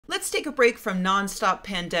let's take a break from nonstop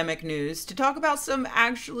pandemic news to talk about some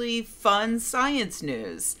actually fun science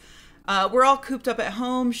news. We're all cooped up at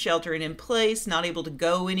home, sheltering in place, not able to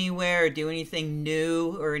go anywhere or do anything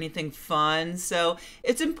new or anything fun. So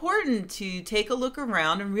it's important to take a look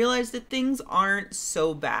around and realize that things aren't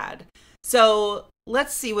so bad. So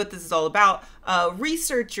let's see what this is all about.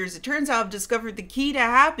 Researchers, it turns out, have discovered the key to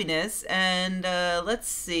happiness. And let's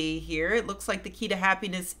see here. It looks like the key to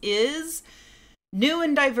happiness is new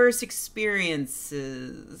and diverse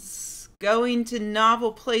experiences. Going to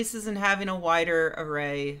novel places and having a wider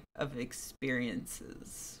array of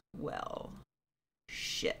experiences. Well,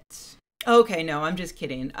 shit. Okay, no, I'm just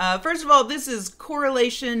kidding. First of all, this is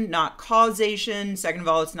correlation, not causation. Second of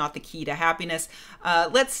all, it's not the key to happiness.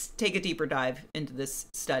 Let's take a deeper dive into this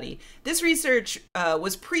study. This research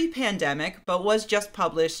was pre-pandemic, but was just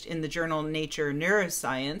published in the journal Nature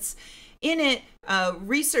Neuroscience. In it,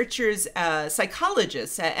 researchers,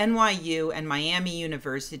 psychologists at NYU and Miami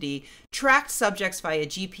University tracked subjects via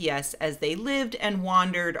GPS as they lived and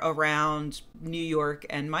wandered around New York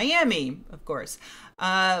and Miami, of course,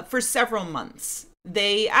 for several months.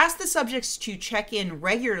 They asked the subjects to check in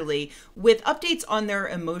regularly with updates on their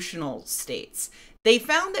emotional states. They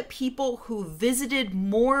found that people who visited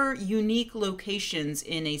more unique locations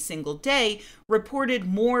in a single day reported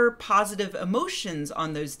more positive emotions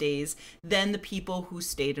on those days than the people who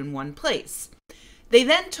stayed in one place. They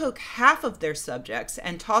then took half of their subjects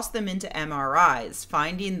and tossed them into MRIs,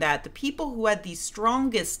 finding that the people who had the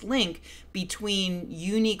strongest link between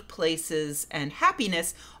unique places and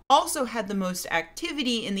happiness also had the most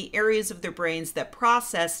activity in the areas of their brains that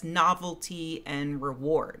process novelty and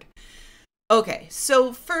reward. Okay,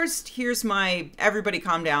 so first, here's my everybody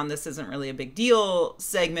calm down, this isn't really a big deal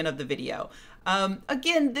segment of the video.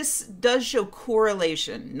 Again, this does show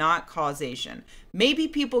correlation, not causation. Maybe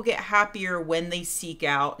people get happier when they seek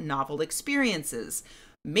out novel experiences.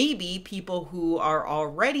 Maybe people who are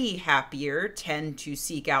already happier tend to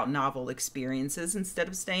seek out novel experiences instead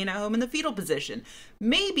of staying at home in the fetal position.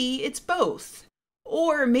 Maybe it's both.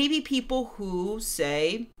 Or maybe people who,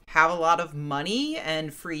 say, have a lot of money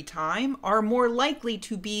and free time are more likely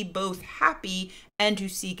to be both happy and to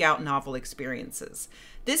seek out novel experiences.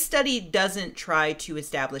 This study doesn't try to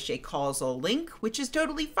establish a causal link, which is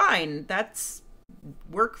totally fine. That's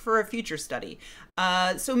work for a future study.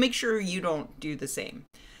 So make sure you don't do the same.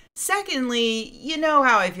 Secondly, you know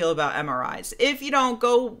how I feel about MRIs. If you don't,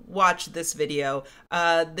 go watch this video.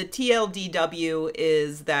 The TLDW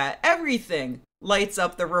is that everything lights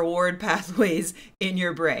up the reward pathways in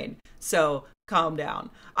your brain. So calm down.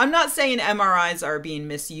 I'm not saying MRIs are being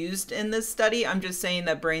misused in this study. I'm just saying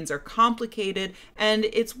that brains are complicated and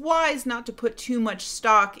it's wise not to put too much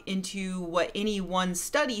stock into what any one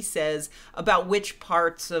study says about which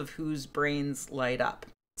parts of whose brains light up.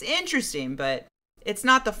 It's interesting, but it's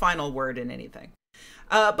not the final word in anything.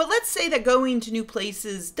 But let's say that going to new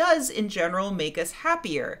places does in general make us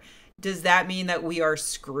happier. Does that mean that we are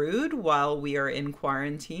screwed while we are in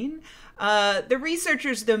quarantine? The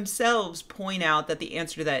researchers themselves point out that the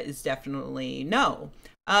answer to that is definitely no.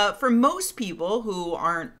 For most people who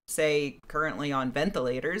aren't, say, currently on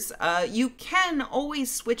ventilators, you can always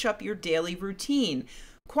switch up your daily routine.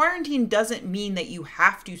 Quarantine doesn't mean that you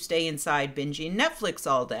have to stay inside binging Netflix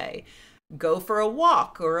all day. Go for a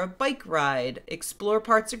walk or a bike ride. Explore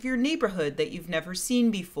parts of your neighborhood that you've never seen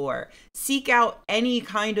before. Seek out any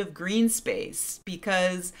kind of green space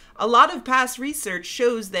because a lot of past research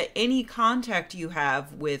shows that any contact you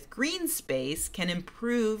have with green space can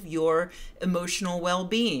improve your emotional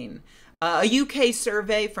well-being. A UK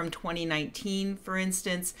survey from 2019, for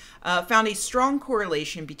instance, found a strong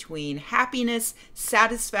correlation between happiness,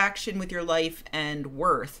 satisfaction with your life, and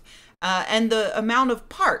worth. And the amount of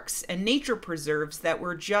parks and nature preserves that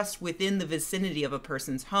were just within the vicinity of a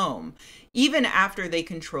person's home, even after they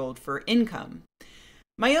controlled for income.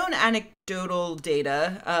 My own anecdotal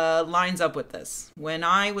data lines up with this. When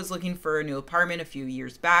I was looking for a new apartment a few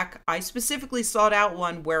years back, I specifically sought out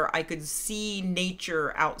one where I could see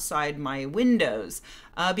nature outside my windows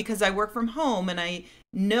because I work from home and I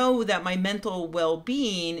know that my mental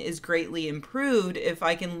well-being is greatly improved if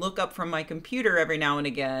I can look up from my computer every now and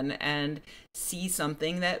again and see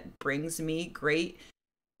something that brings me great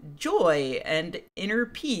joy and inner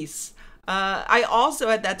peace. I also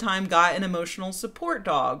at that time got an emotional support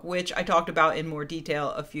dog, which I talked about in more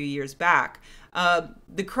detail a few years back.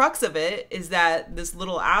 The crux of it is that this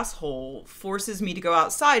little asshole forces me to go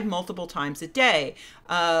outside multiple times a day.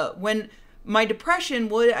 When my depression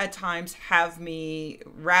would at times have me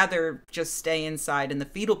rather just stay inside in the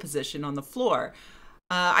fetal position on the floor.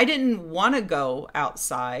 I didn't want to go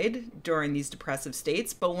outside during these depressive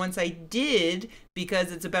states, but once I did,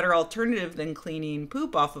 because it's a better alternative than cleaning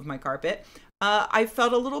poop off of my carpet, I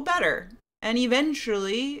felt a little better. And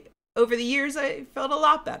eventually, over the years, I felt a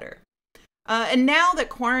lot better. And now that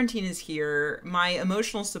quarantine is here, my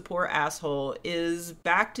emotional support asshole is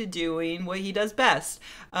back to doing what he does best,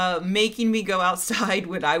 making me go outside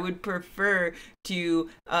when I would prefer to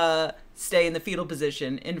stay in the fetal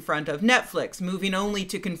position in front of Netflix, moving only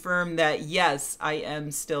to confirm that, yes, I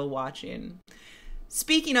am still watching.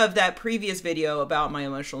 Speaking of that previous video about my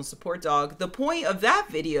emotional support dog, the point of that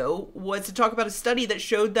video was to talk about a study that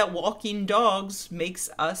showed that walking dogs makes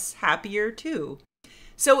us happier too.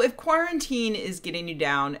 So if quarantine is getting you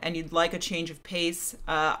down and you'd like a change of pace,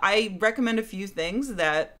 I recommend a few things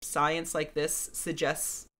that science like this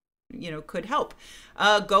suggests, could help.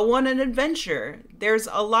 Go on an adventure. There's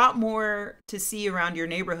a lot more to see around your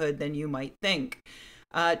neighborhood than you might think.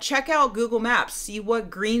 Check out Google Maps. See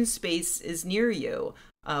what green space is near you.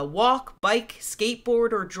 Walk, bike,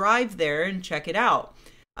 skateboard, or drive there and check it out.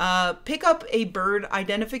 Pick up a bird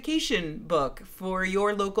identification book for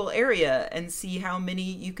your local area and see how many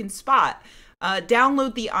you can spot.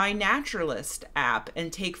 Download the iNaturalist app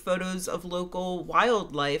and take photos of local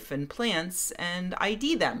wildlife and plants and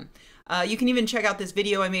ID them. You can even check out this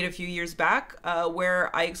video I made a few years back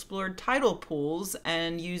where I explored tidal pools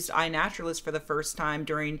and used iNaturalist for the first time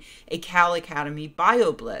during a Cal Academy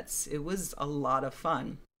Bio Blitz. It was a lot of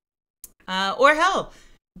fun. Or hell,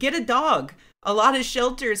 get a dog. A lot of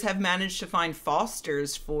shelters have managed to find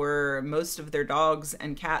fosters for most of their dogs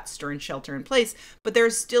and cats during shelter in place, but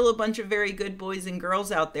there's still a bunch of very good boys and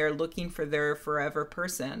girls out there looking for their forever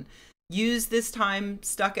person. Use this time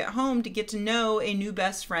stuck at home to get to know a new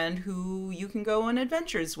best friend who you can go on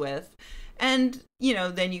adventures with. And,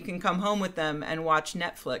 then you can come home with them and watch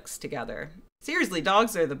Netflix together. Seriously,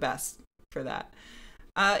 dogs are the best for that.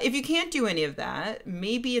 If you can't do any of that,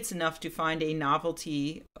 maybe it's enough to find a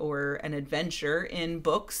novelty or an adventure in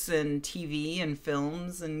books and TV and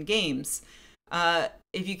films and games.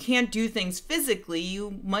 If you can't do things physically,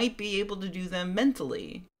 you might be able to do them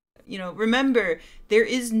mentally. Remember, there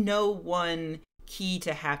is no one key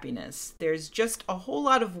to happiness. There's just a whole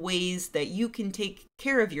lot of ways that you can take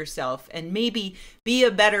care of yourself and maybe be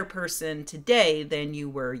a better person today than you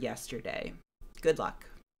were yesterday. Good luck.